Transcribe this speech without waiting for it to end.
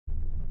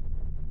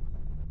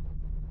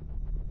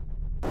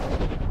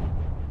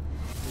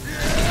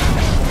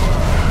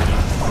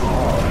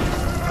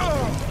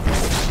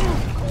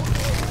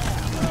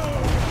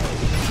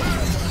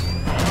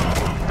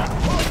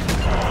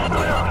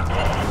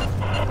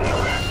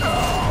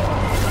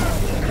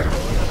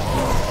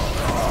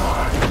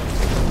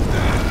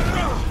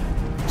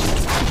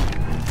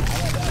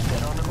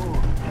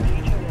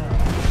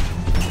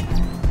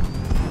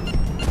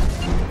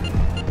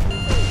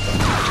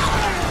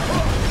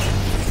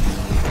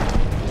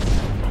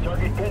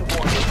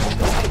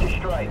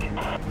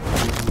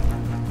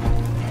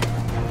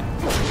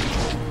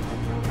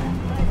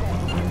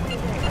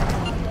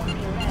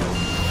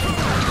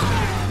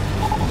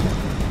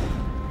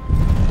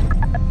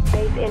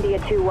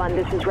2-1,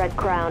 this is Red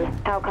Crown.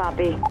 How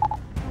copy?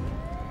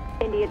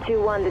 India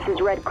 2-1, this is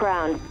Red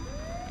Crown.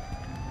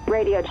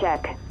 Radio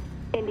check.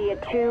 India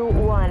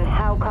 2-1,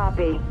 how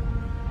copy?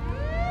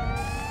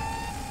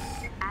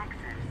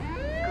 Access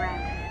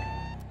granted.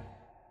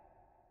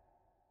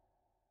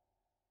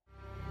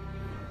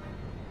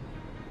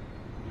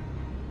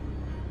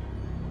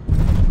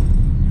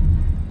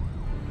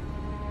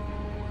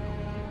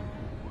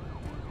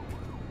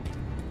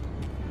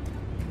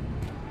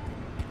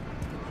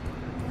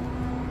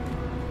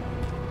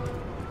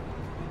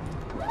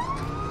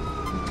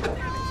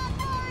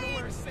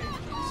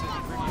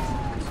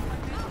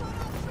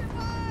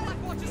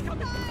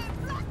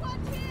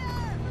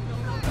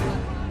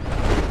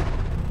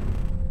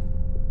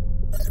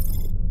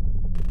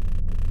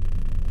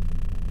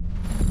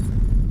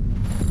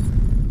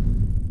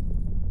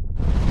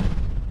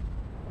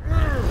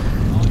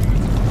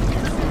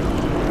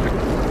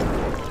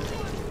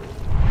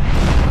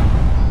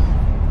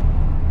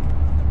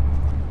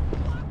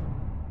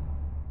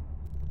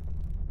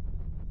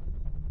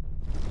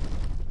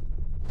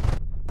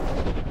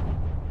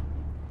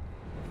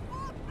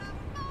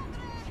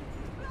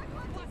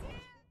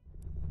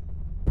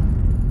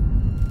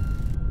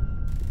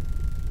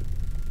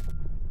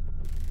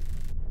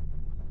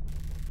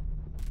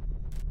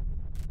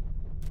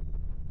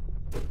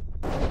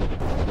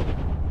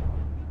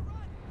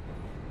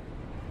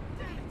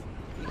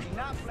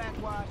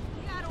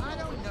 I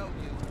don't know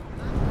you.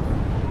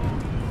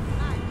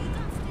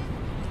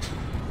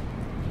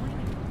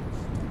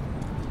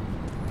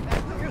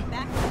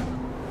 Back.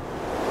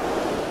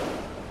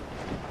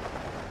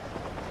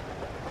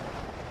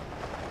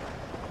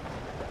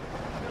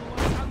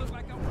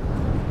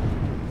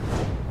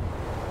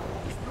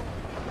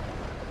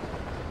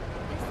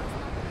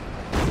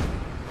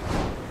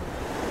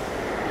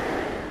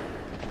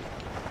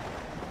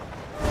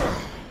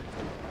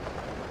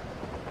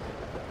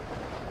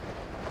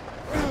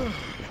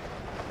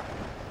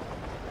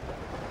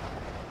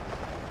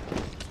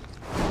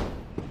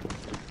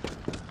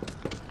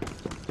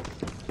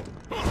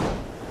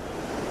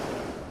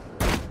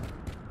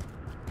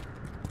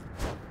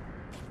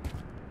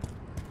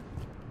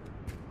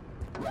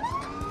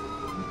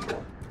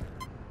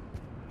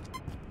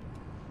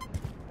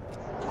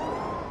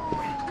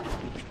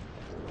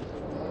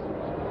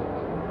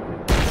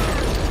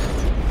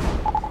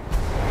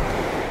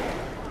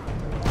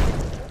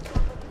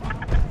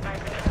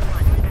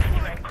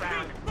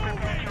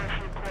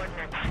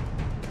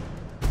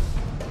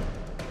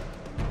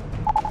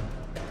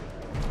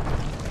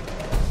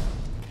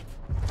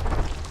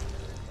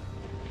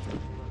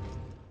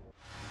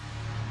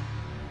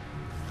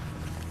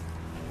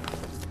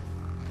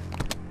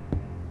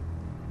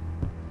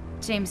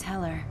 James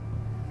Heller,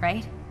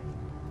 right?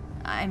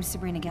 I'm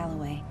Sabrina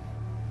Galloway.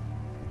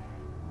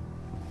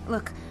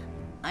 Look,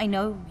 I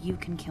know you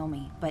can kill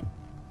me, but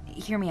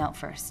hear me out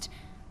first.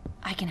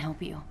 I can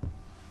help you.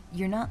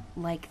 You're not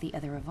like the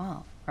other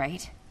Evolve,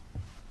 right?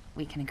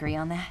 We can agree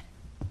on that?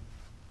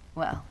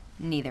 Well,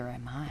 neither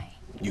am I.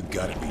 You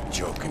gotta be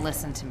joking.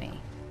 Listen to me.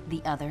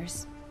 The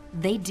others,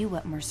 they do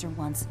what Mercer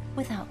wants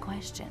without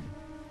question.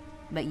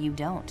 But you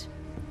don't.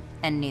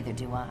 And neither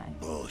do I.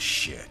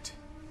 Bullshit.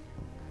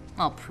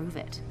 I'll prove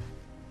it.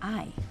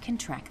 I can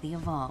track the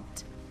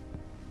Evolved.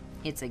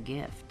 It's a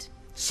gift.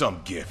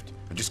 Some gift.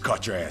 I just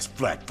caught your ass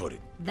flat-footed.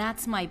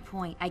 That's my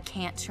point. I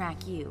can't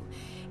track you.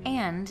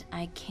 And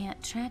I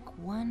can't track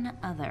one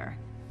other.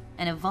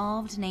 An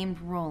Evolved named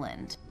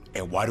Roland.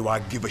 And why do I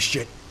give a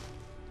shit?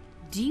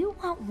 Do you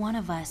want one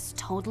of us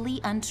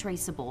totally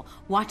untraceable,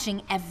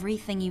 watching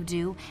everything you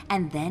do,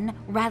 and then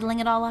rattling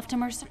it all off to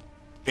Mercer?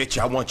 Bitch,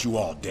 I want you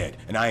all dead,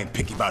 and I ain't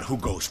picky about who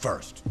goes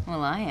first.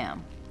 Well, I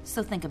am.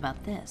 So think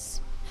about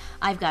this.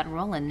 I've got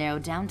Roland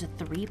narrowed down to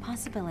 3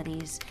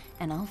 possibilities,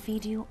 and I'll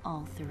feed you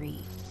all 3.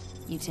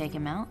 You take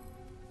him out,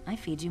 I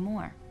feed you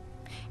more.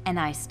 And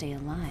I stay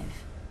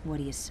alive. What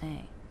do you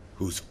say?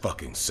 Whose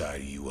fucking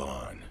side are you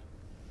on?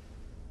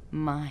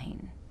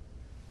 Mine.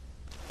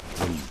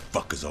 When you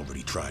fuckers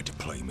already tried to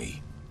play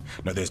me.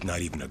 Now there's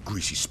not even a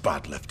greasy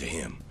spot left to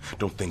him.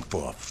 Don't think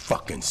for a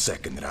fucking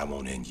second that I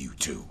won't end you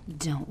too.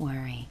 Don't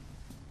worry.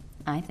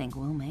 I think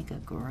we'll make a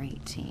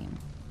great team.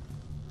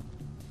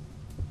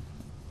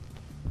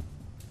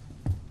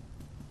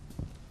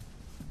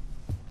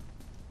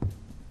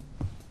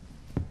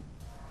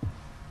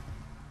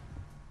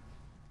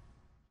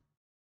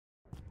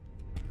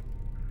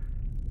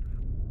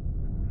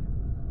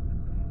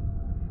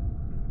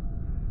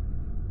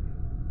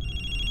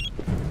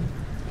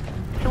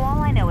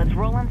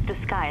 Roland's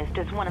disguised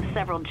as one of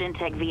several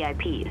Gentech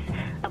VIPs.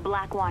 A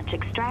Black Watch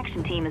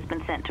extraction team has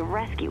been sent to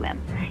rescue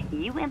him.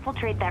 You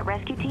infiltrate that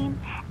rescue team,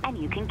 and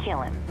you can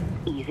kill him.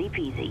 Easy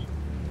peasy.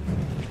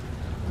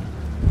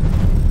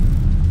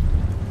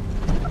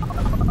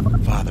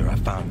 Father, I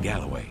found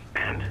Galloway.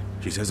 And?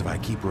 She says if I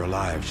keep her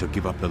alive, she'll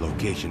give up the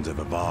locations of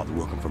Evolved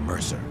working for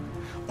Mercer.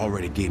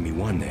 Already gave me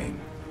one name,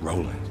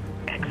 Roland.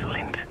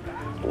 Excellent.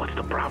 What's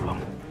the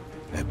problem?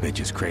 That bitch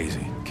is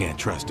crazy. Can't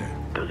trust her.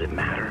 Does it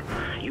matter?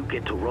 You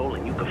get to roll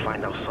and you can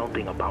find out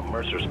something about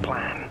Mercer's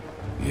plan.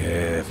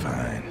 Yeah,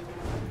 fine.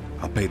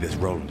 I'll pay this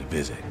Roland a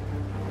visit.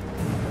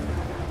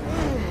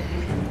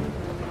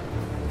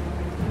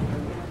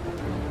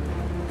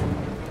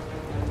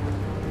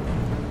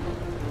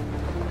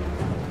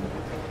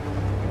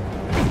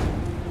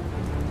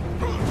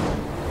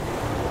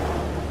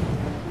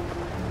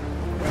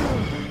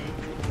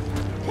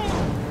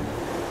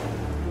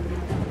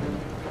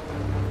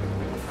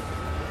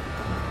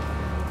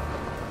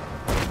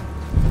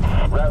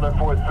 Rattler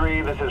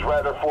 4-3, this is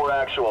Rattler 4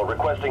 Actual,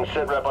 requesting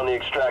sit rep on the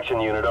extraction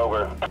unit,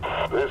 over.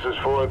 This is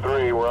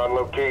 4-3, we're on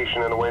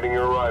location and awaiting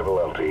your arrival,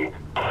 LT.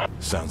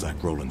 Sounds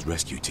like Roland's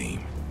rescue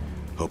team.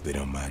 Hope they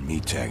don't mind me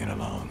tagging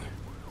along.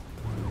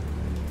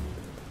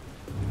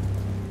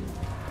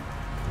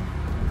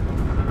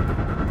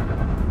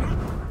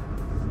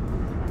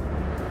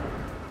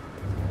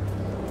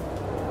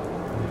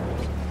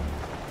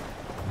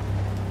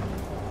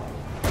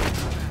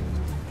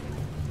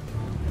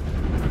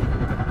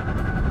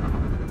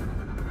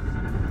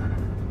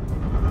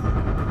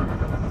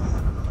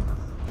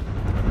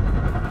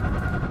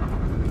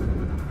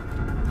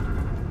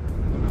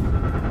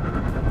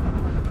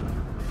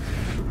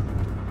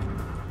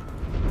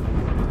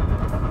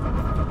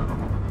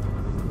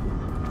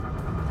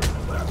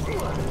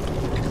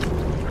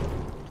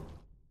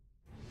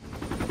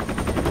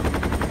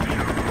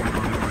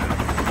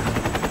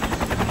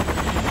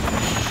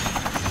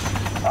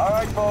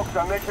 Alright, folks,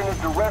 our mission is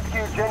to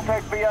rescue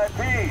Gentech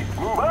VIPs.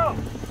 Move out!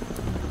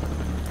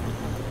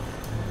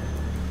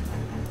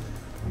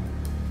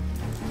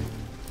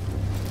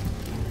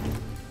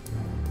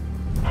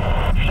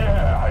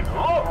 Yeah, I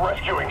love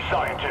rescuing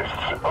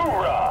scientists.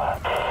 Hoorah!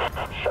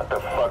 Shut the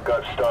fuck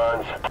up,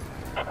 Starnes.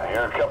 I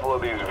hear a couple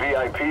of these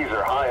VIPs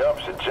are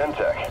high-ups at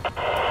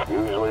Gentech.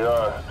 Usually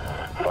are.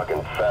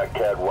 Fucking fat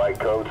cat white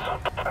coats.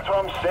 That's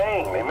what I'm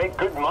saying. They make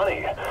good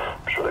money.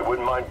 I'm sure they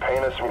wouldn't mind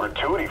paying us some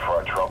gratuity for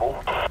our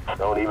trouble.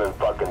 Don't even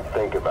fucking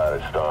think about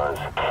it, Starnes.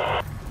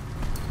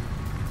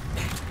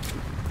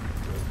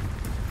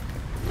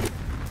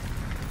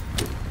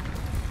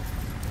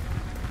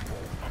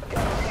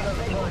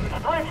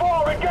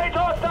 3-4, engage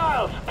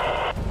hostiles!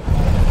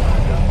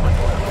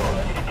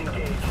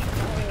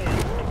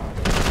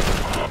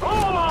 Blow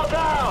them all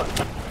down!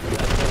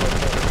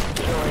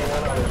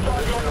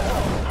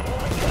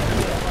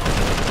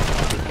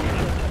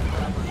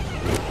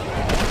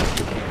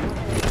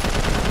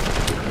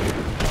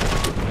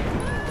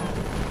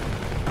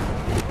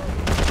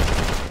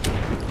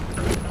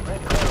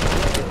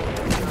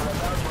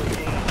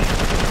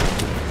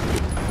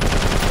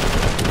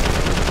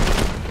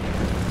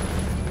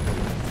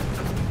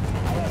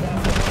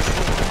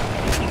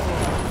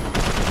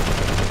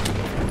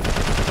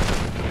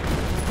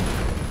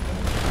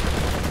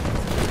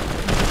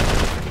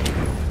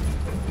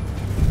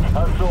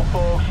 Hustle,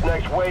 folks.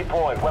 Next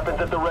waypoint. Weapons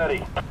at the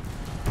ready.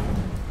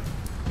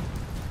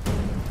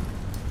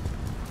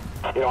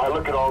 You know, I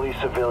look at all these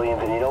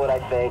civilians and you know what I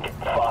think?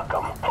 Fuck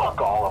them. Fuck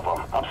all of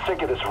them. I'm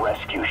sick of this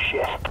rescue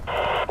shit.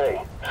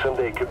 Hey,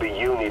 someday it could be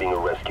you needing a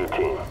rescue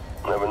team.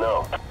 Never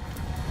know.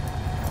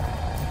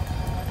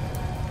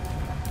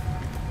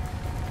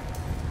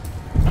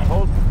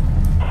 Hold.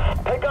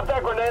 Pick up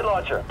that grenade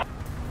launcher.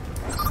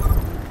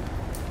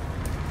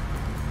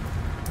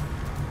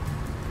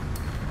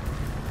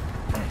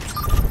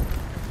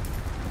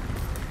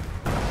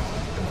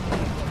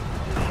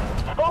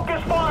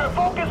 Focus fire!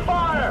 Focus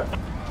fire!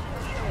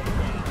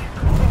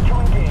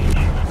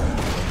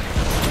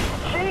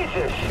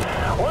 Jesus!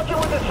 Working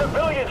with a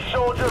civilian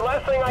soldier,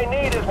 last thing I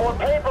need is more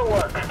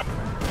paperwork.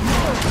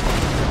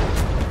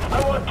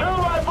 I want 2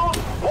 rifles,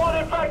 1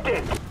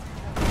 infected.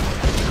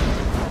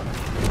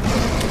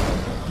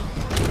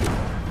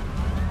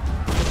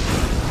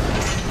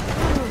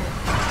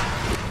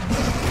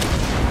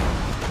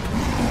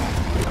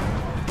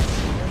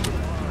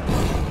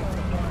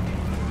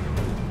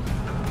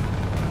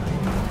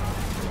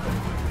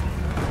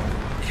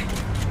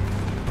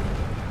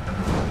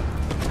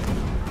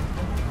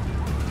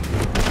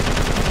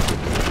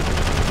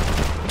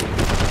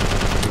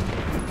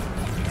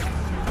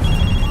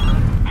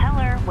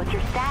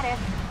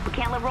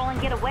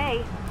 Get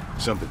away.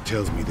 Something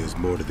tells me there's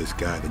more to this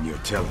guy than you're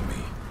telling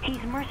me.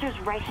 He's Mercer's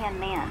right-hand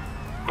man.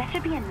 That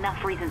should be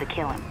enough reason to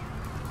kill him.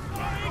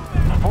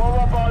 Blow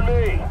up on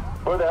me.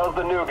 Where the hell's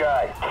the new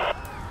guy?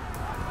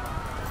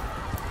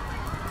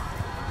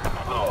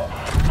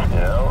 You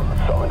know,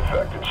 some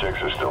infected chicks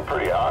are still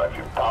pretty hot if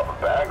you pop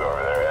a bag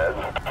over their heads.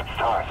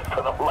 Stars,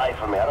 for the life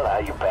of me, I don't know how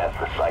you pass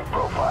the psych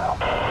profile.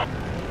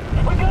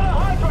 We got a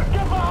Hydra!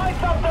 Get behind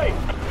something!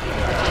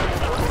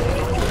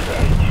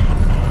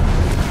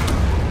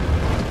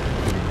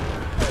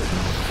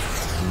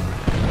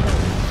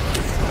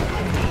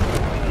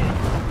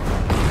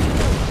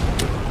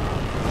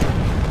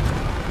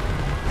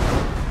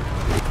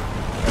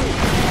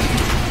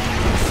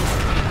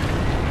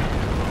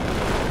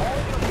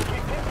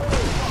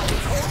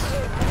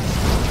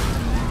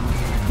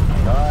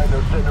 Alright,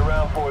 they're sitting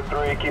around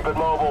 4-3. Keep it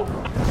mobile.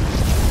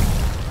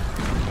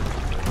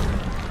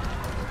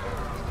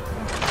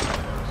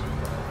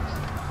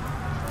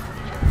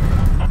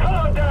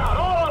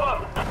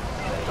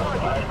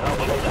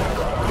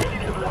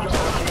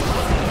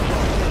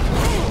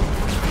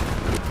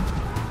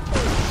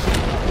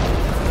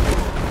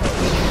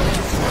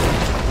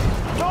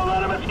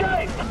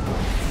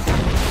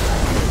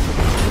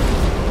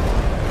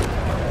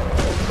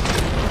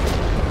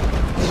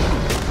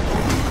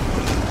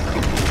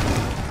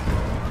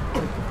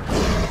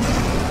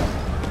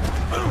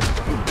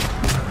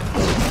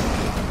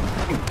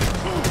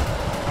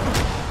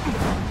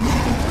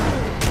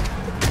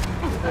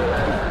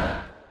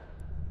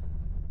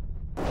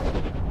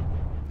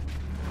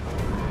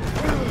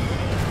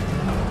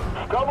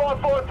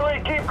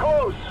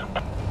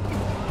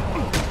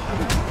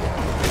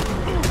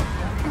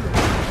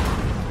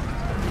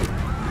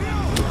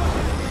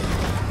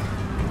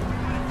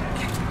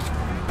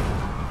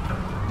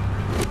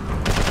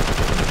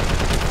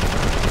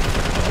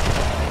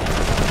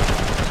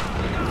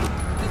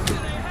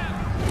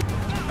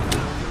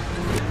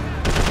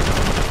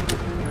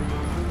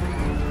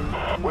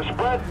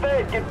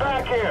 Get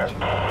back here!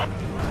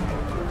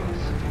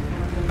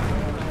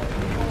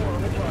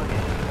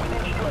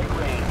 Within strike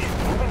range.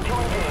 Moving to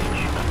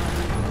engage.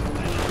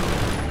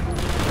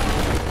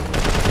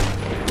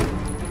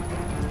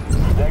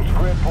 Next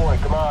grid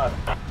point, come on.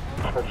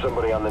 Heard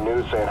somebody on the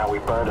news saying how we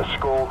burned a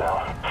school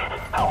down.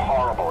 How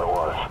horrible it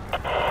was.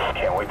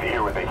 Can't wait to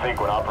hear what they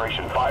think when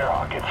Operation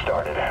Firehawk gets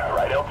started.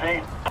 Right,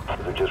 LT?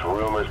 If they're just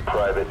rumors,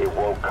 Private, it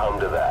won't come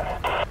to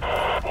that.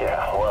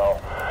 Yeah, well,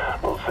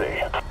 we'll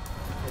see.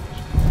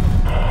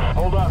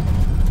 Hold up.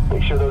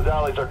 Make sure those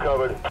alleys are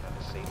covered.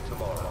 See you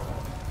tomorrow.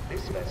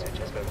 This message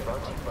has been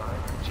brought to you by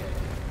Jay.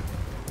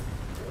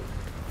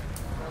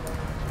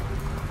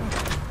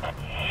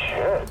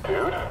 Shit,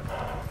 dude.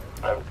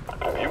 Have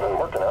you been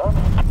working out?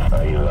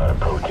 I eat a lot of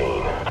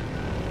protein.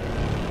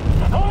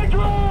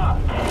 Hydra!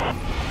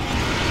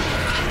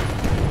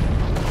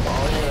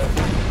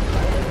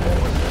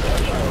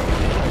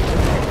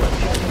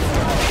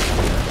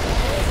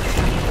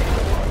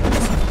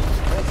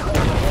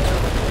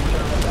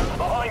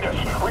 Behind us!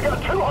 We got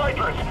 2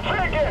 hydras! Say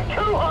again,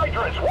 2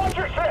 hydras! Watch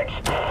your 6!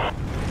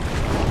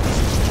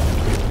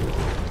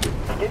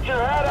 Get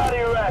your head out of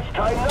your ass!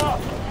 Tighten up!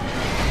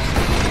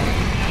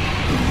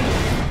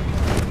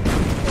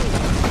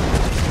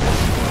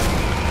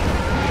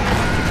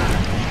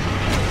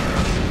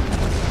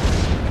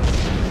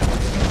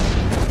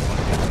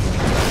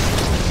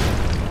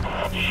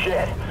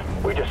 Shit!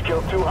 We just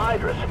killed 2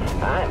 hydras.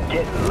 I'm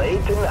getting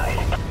laid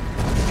tonight.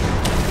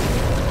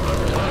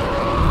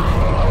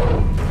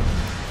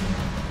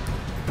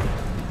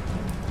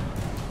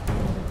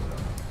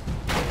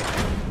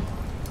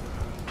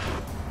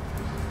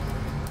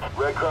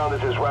 Red Crown,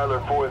 this is Rattler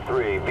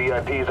 4-3.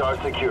 VIPs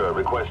are secure.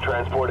 Request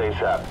transport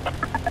ASAP.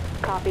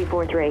 Copy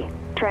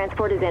 4-3.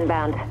 Transport is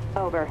inbound.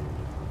 Over.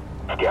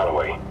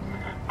 Galloway,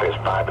 there's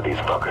 5 of these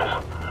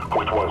fuckers.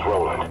 Which one's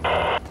Roland?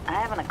 I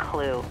haven't a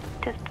clue.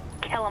 Just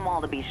kill them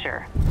all to be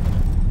sure.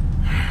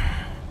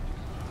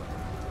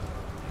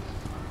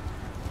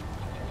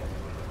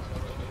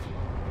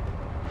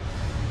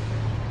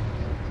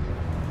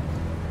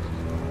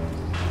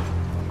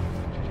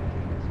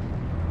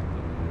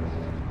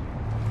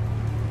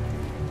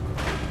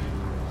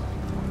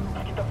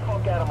 Get the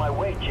fuck out of my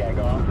way,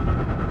 Jagoff.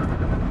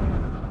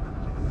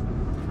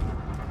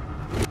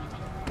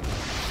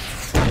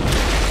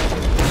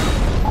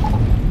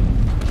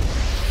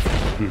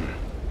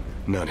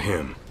 Not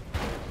him.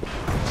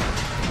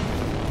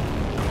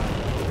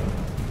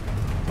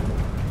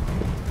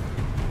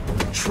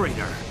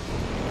 Traitor!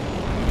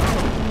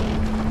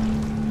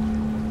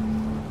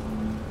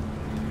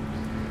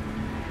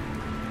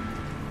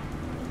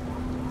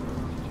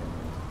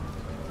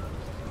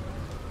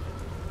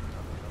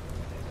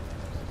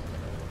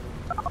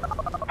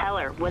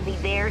 Heller, was he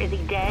there? Is he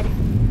dead?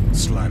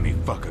 Slimy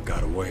fucker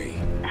got away.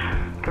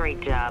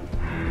 Great job.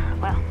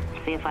 Well,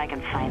 see if I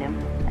can find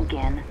him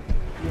again.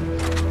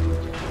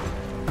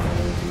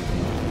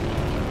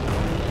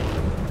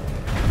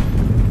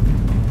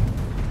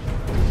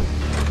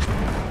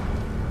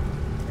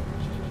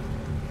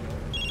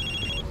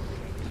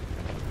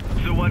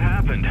 So what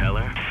happened,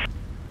 Heller?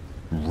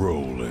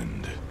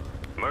 Roland.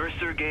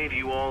 Mercer gave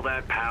you all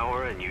that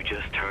power and you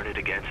just turned it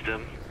against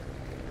him?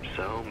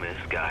 So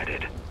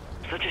misguided.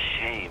 Such a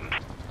shame.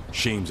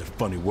 Shame's a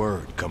funny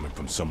word coming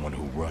from someone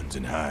who runs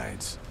and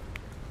hides.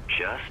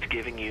 Just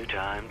giving you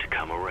time to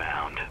come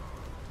around.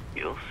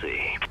 You'll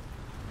see.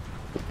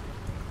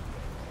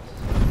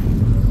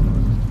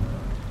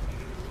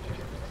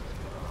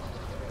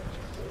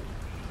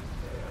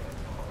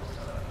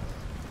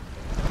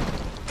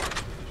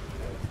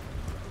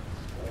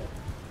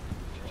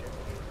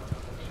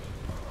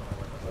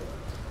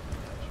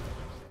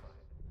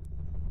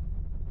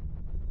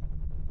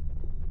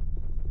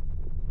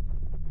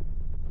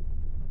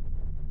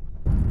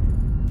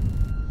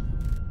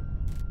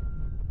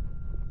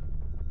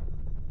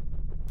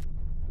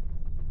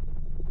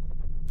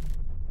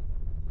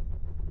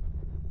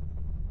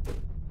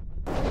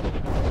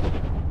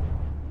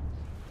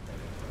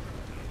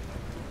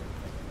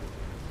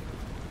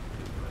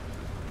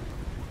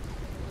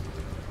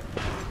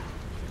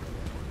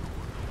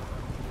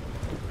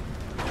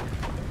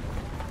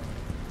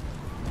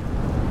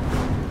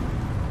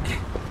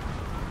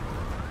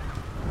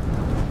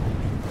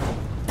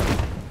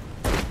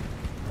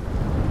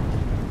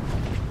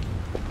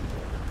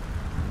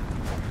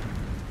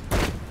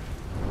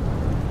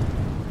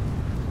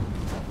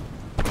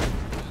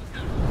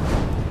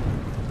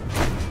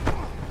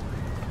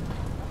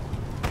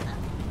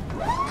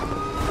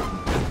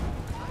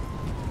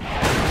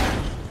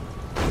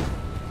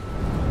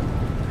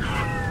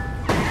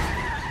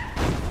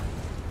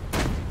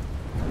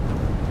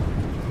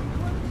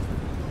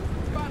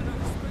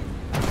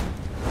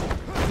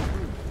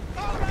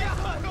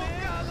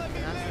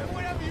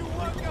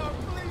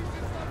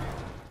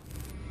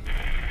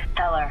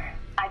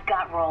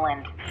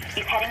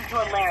 He's heading to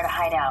a lair to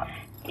hide out.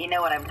 You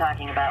know what I'm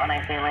talking about when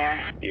I say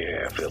lair.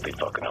 Yeah, filthy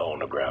fucking hole in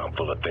the ground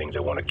full of things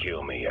that want to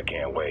kill me. I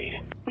can't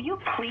wait. Will you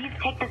please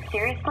take this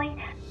seriously?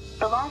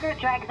 The longer it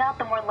drags out,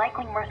 the more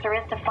likely Mercer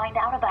is to find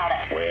out about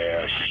it.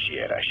 Well,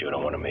 shit, I sure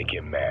don't want to make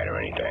you mad or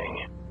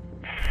anything.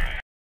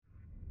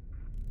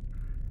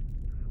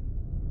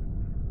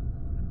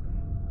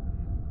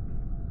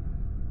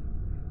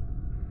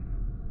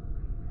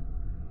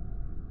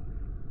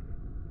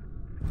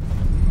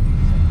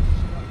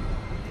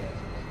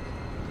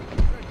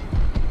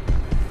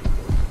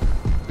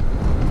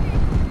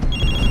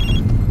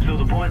 So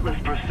the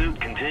pointless pursuit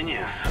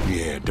continues.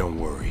 Yeah, don't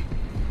worry.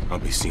 I'll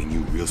be seeing you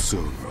real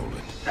soon,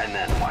 Roland. And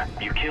then what?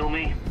 You kill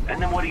me?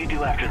 And then what do you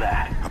do after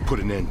that? I put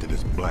an end to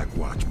this Black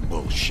Watch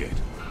bullshit.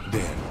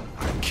 Then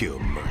I kill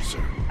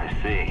Mercer. I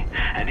see.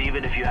 And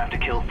even if you have to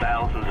kill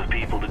thousands of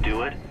people to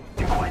do it,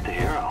 you're quite the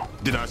hero.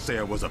 Did I say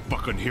I was a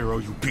fucking hero,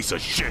 you piece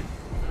of shit?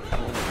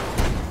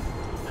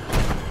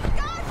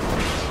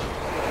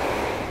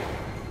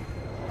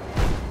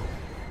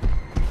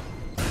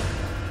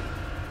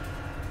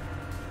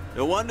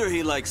 No wonder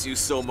he likes you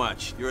so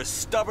much. You're as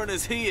stubborn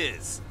as he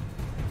is.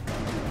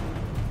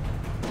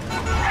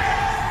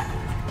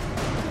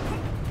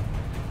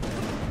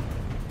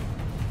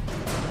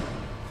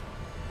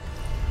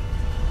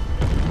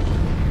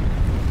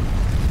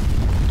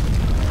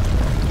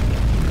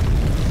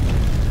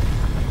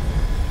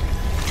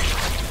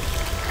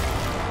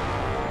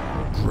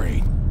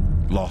 Great.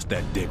 Lost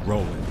that dick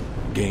Roland.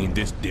 Gained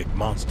this dick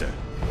monster.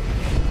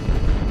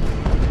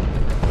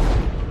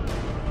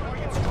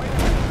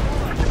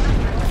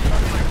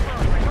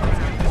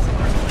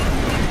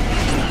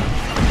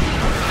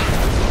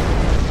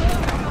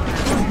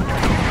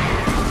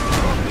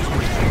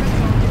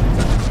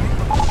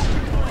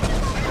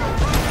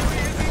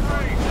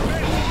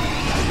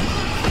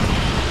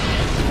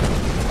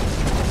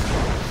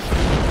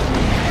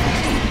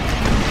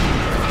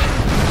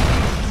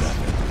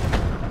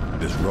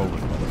 This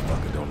Roland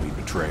motherfucker don't leave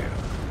a trail.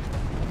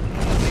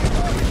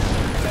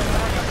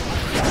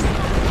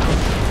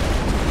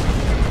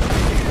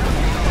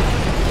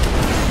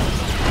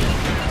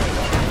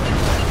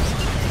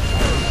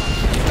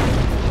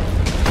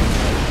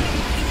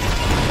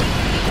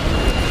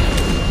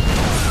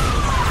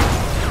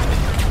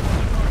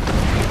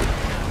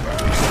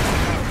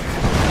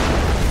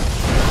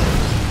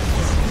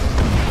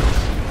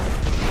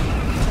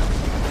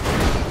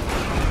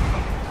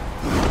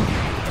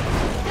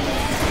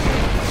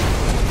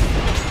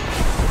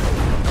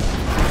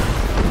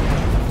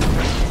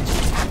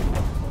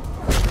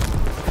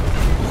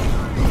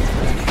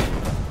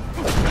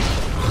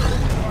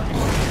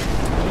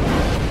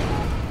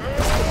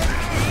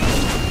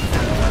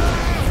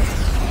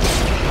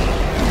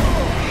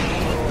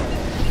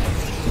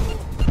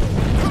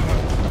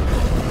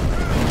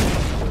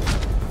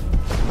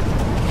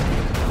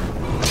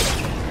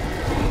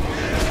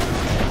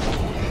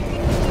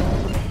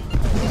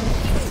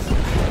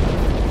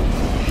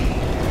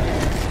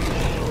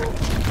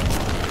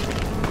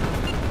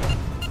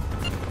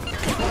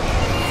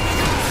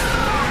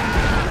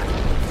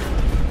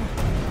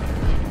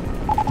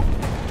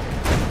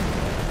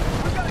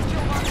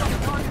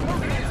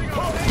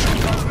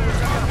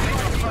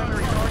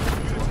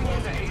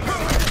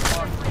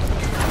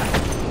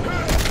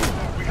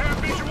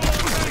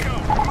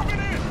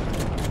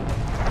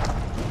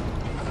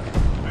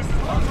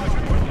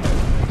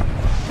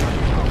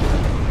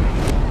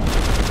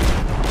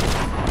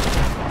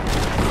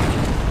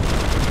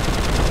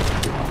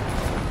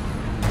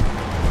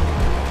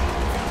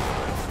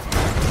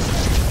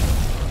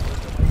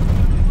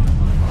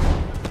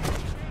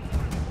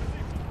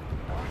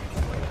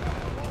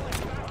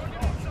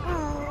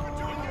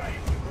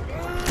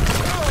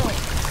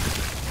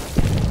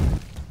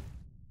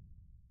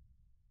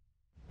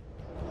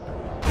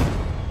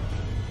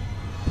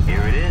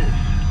 Here it is.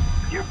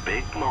 Your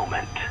big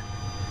moment.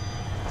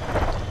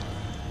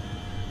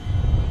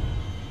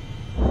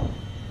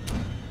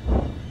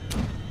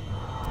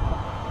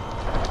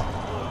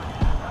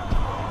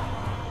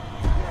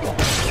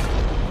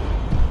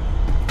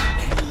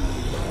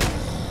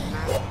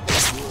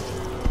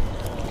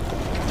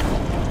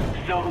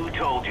 So who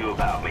told you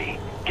about me?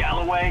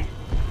 Galloway?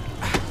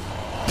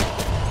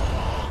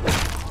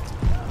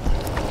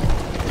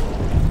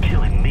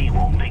 Killing me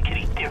won't make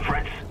any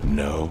difference.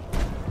 No,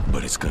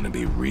 but it's gonna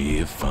be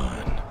real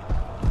fun.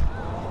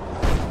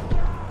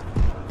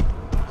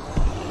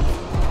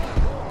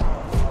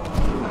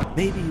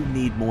 Maybe you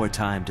need more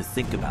time to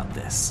think about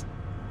this.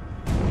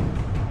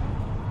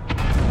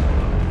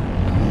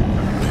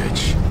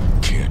 Bitch,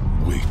 can't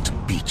wait to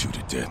beat you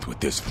to death with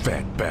this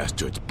fat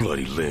bastard's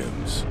bloody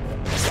limbs.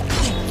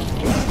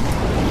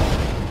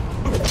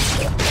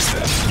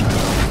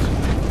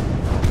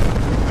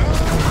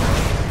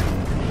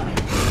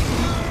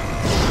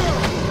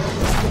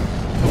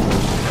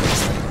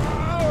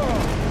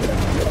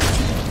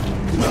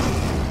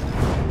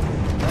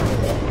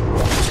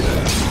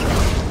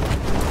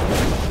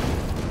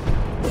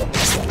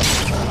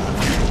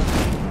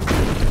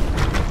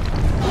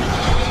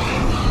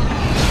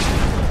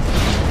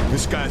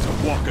 This guy's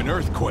a walking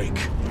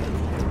earthquake.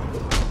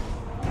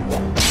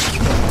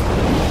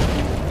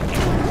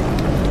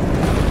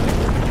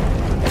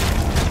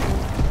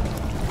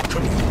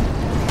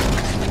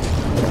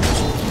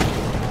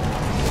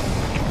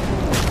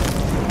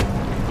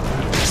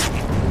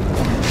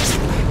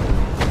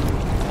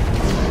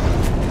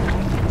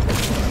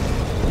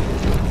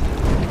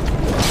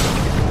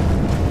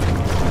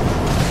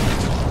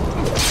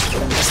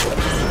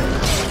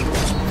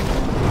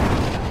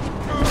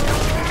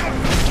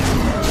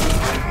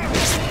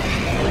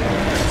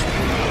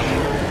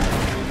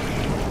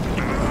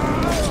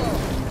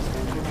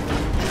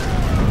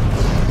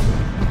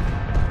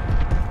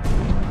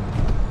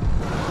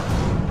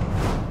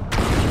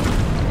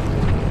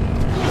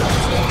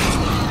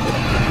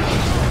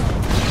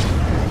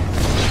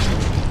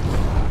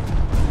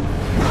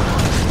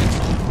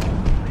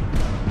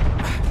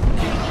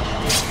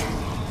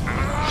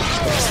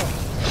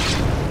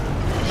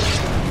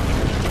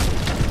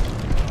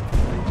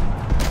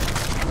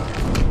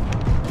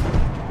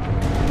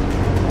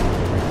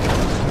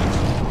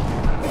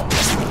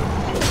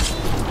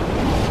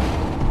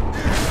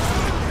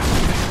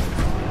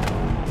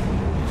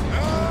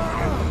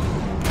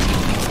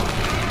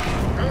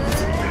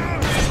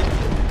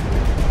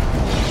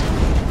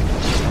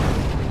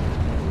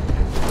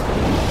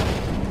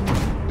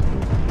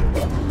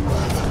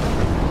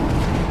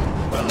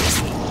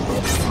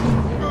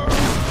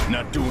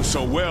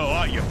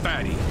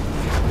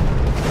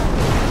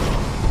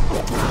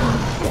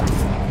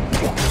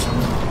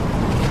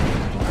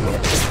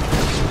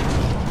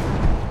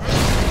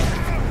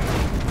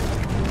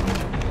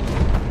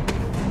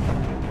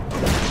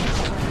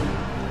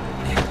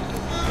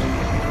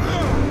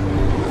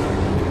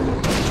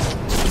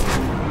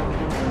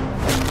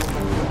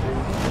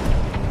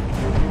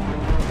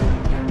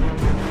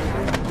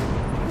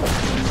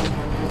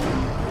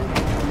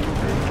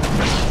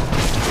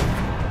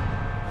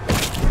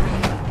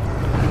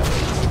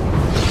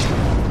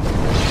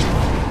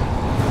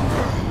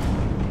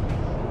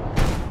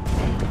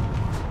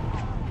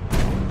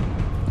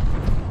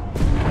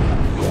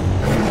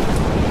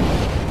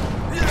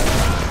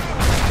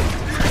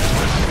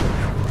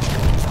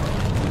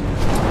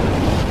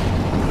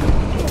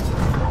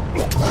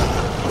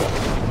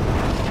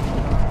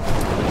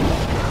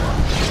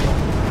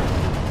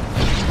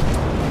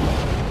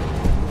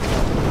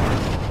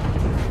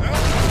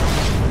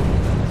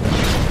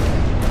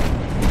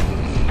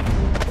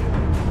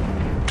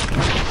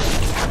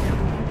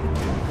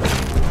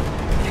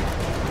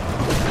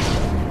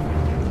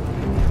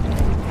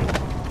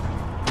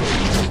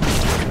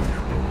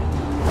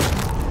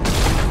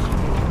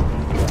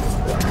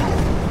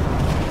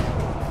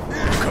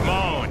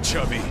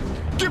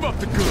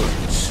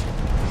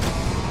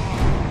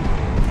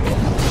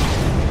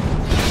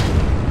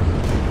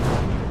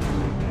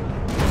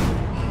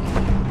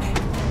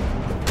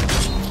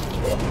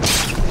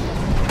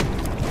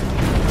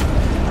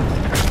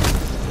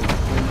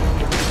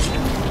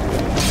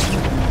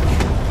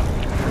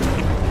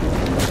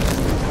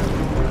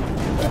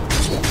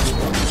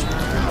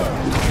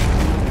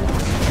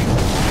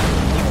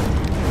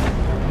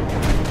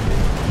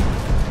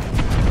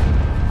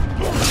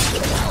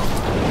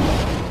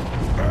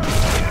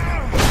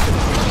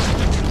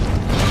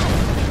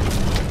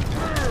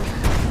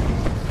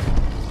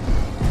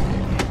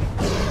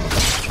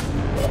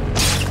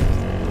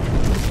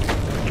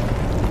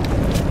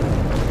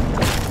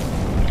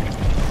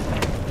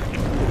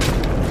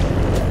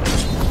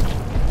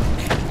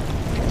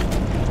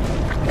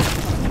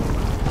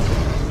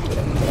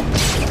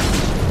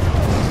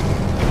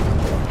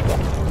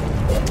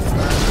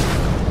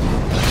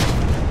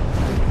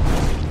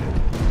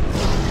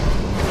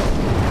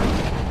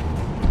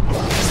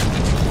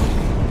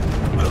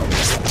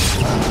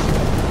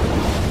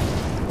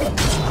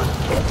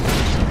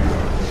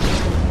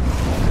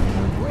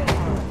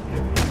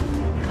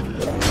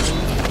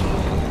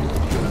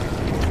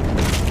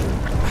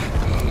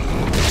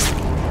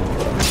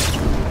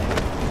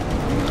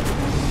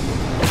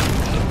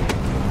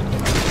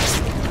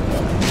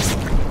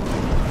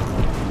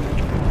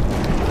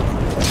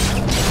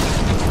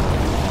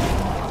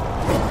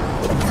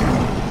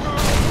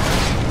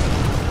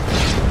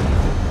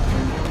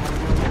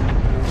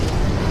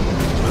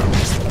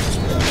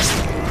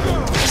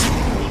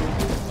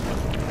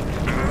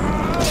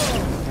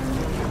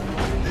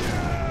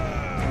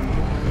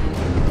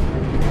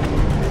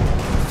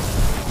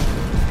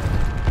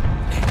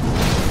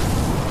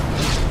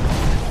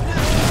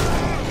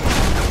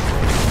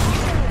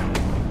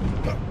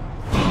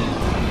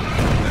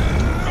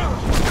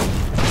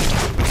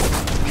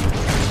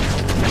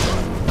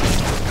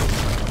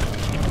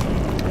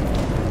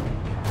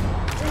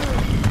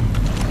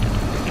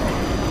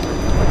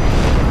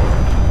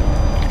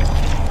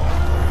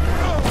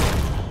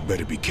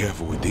 better be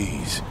careful with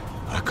these.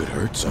 I could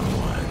hurt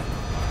someone.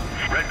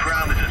 Red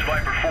Crown, this is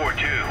Viper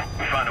 4-2.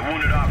 We found a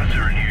wounded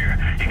officer in here.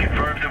 He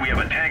confirms that we have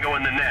a tango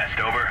in the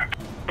nest, over.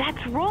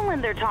 That's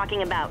Roland they're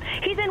talking about.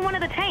 He's in one of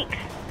the tanks.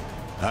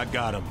 I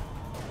got him.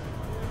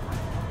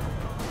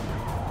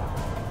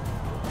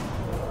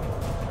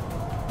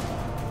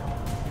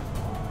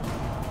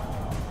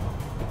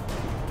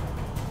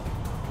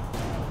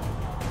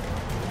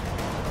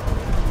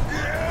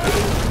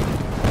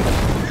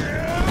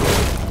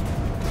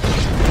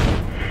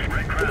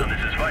 Red Crown, this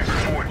is Viper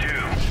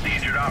 4-2. The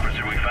injured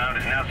officer we found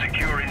is now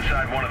secure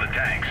inside one of the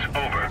tanks,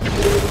 over.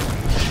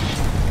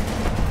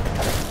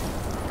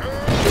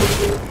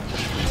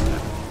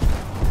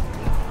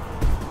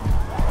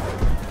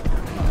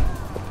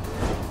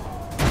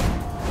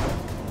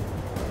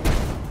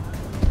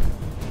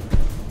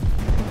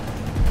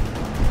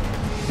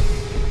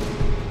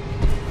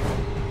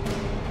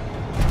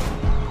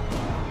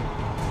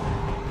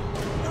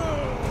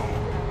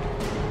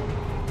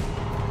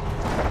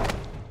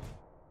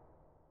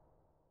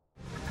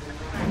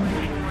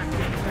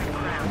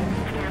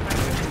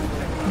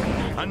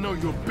 I know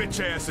your bitch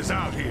ass is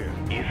out here.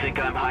 You think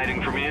I'm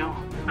hiding from you?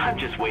 I'm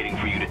just waiting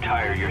for you to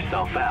tire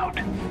yourself out.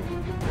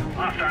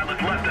 Hostile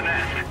has left the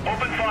nest.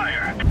 Open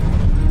fire.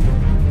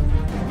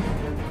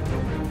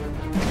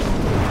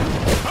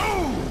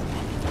 Oh!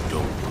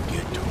 Don't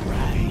forget to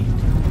ride.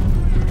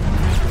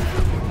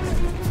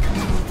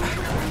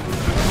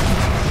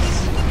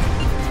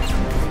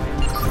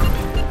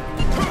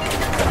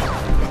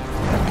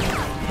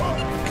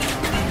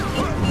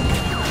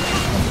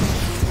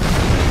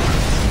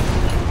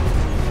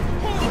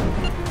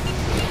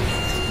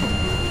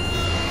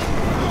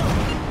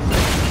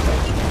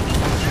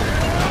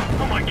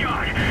 Oh my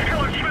god!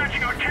 Hiller's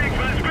smashing our tank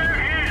with his bare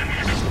hands!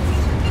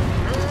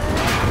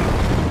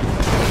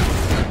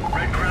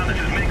 Red Crown, this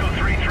is Mako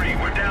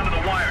 3-3. We're down to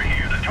the wire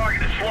here. The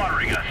target is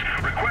slaughtering us.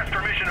 Request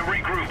permission to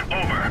regroup.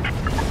 Over.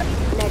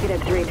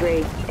 Negative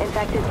 3-3.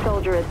 Infected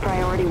soldier is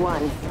priority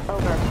 1.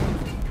 Over.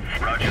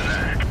 Roger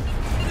that.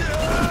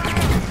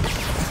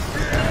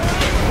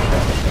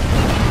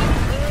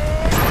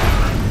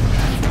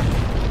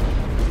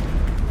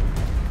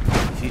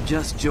 If you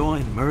just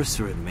joined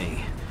Mercer and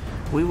me,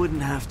 we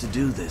wouldn't have to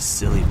do this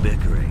silly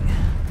bickering.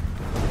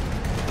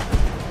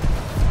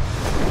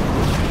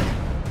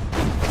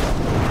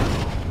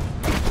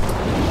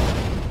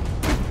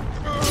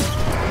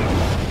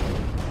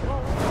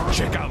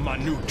 Check out my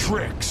new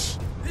tricks.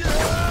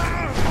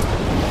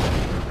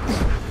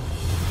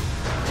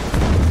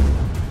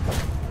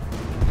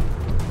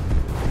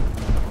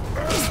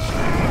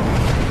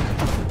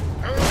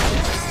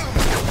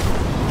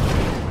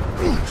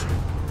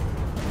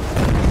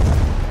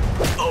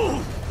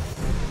 Oh!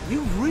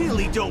 You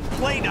really don't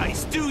play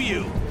nice, do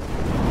you?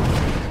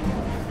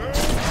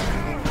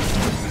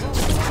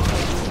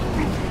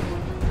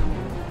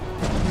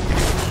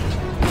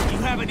 You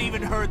haven't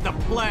even heard the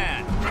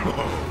plan.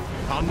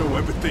 I'll know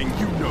everything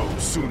you know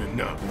soon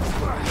enough.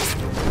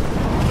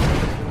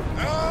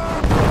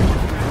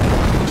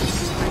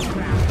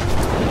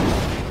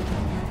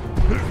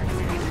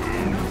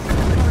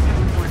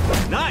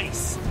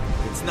 Nice!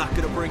 It's not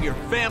gonna bring your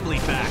family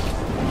back.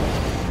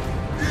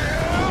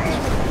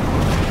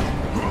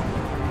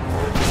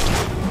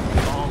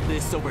 All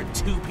this over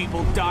 2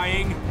 people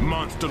dying?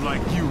 Monster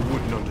like you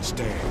wouldn't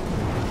understand.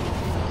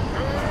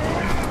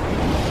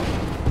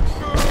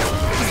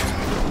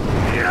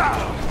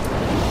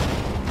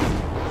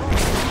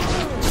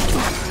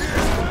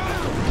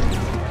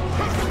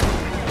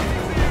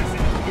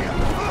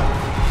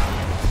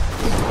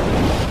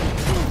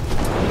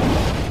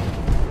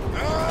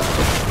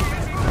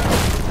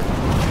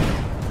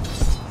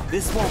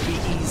 This won't be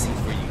easy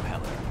for you,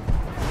 Heller.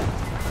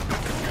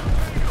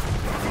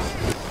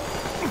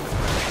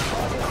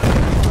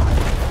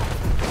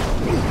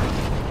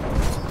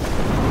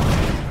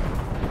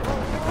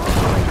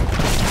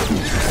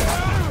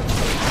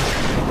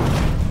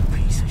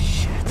 Piece of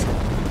shit.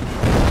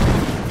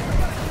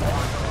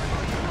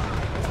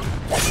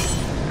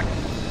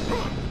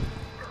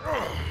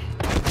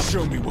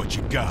 Show me what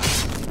you got.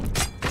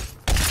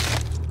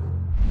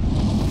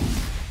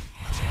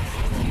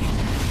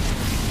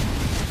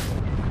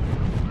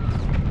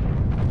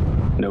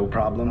 No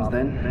problems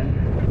then?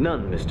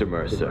 None, Mr.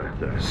 Mercer.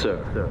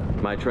 Sir,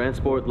 my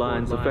transport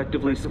lines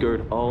effectively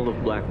skirt all of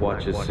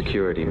Blackwatch's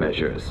security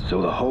measures.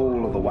 So the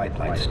whole of the White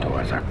Light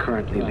stores are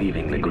currently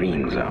leaving the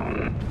green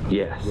zone?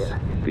 Yes,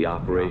 the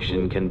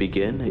operation can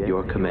begin at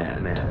your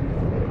command.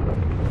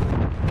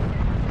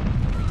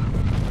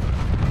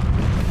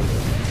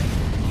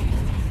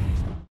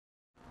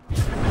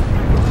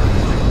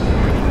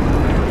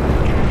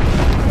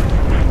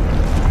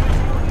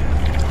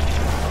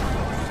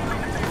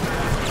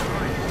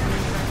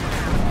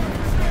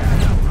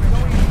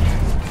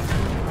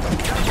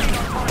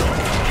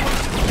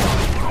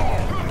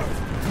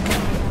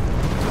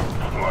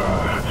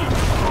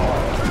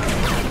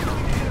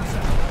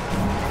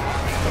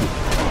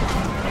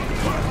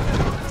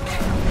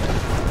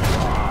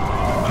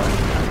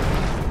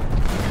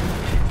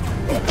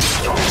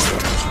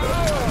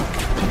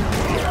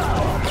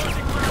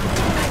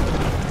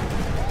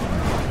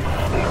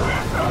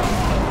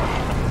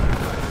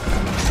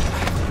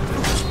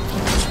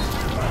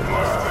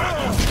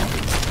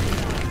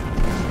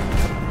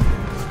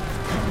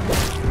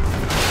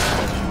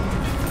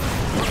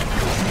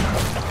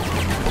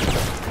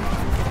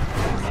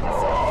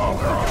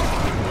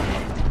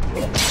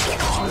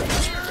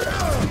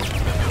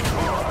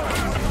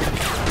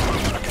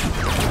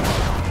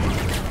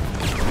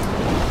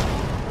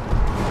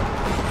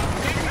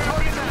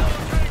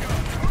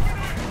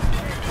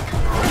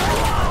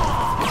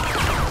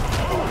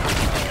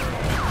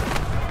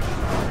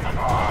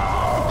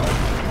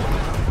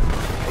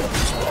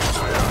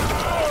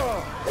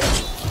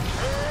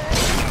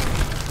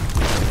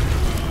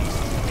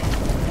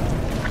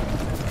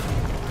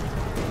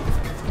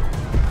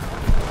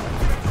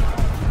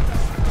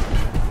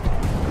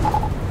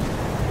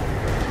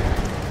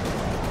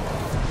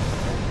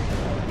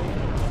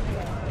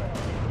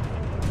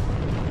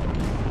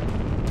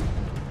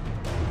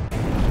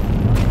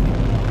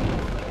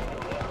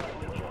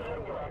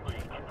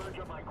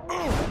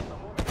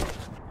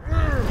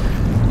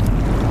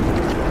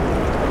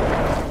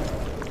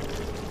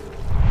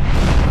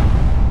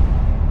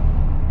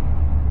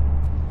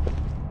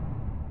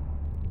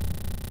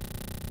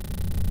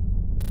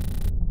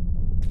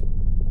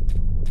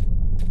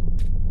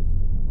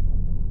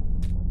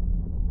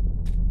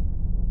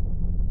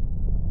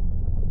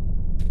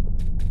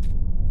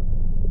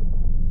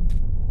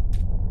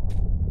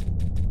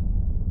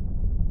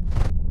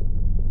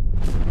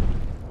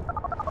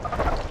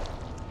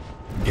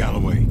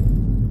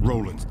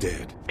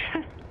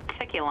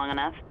 you long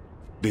enough.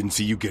 Didn't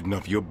see you getting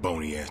off your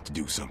bony ass to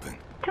do something.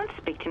 Don't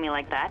speak to me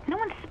like that. No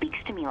one speaks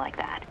to me like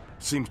that.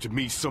 Seems to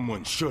me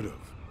someone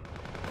should've.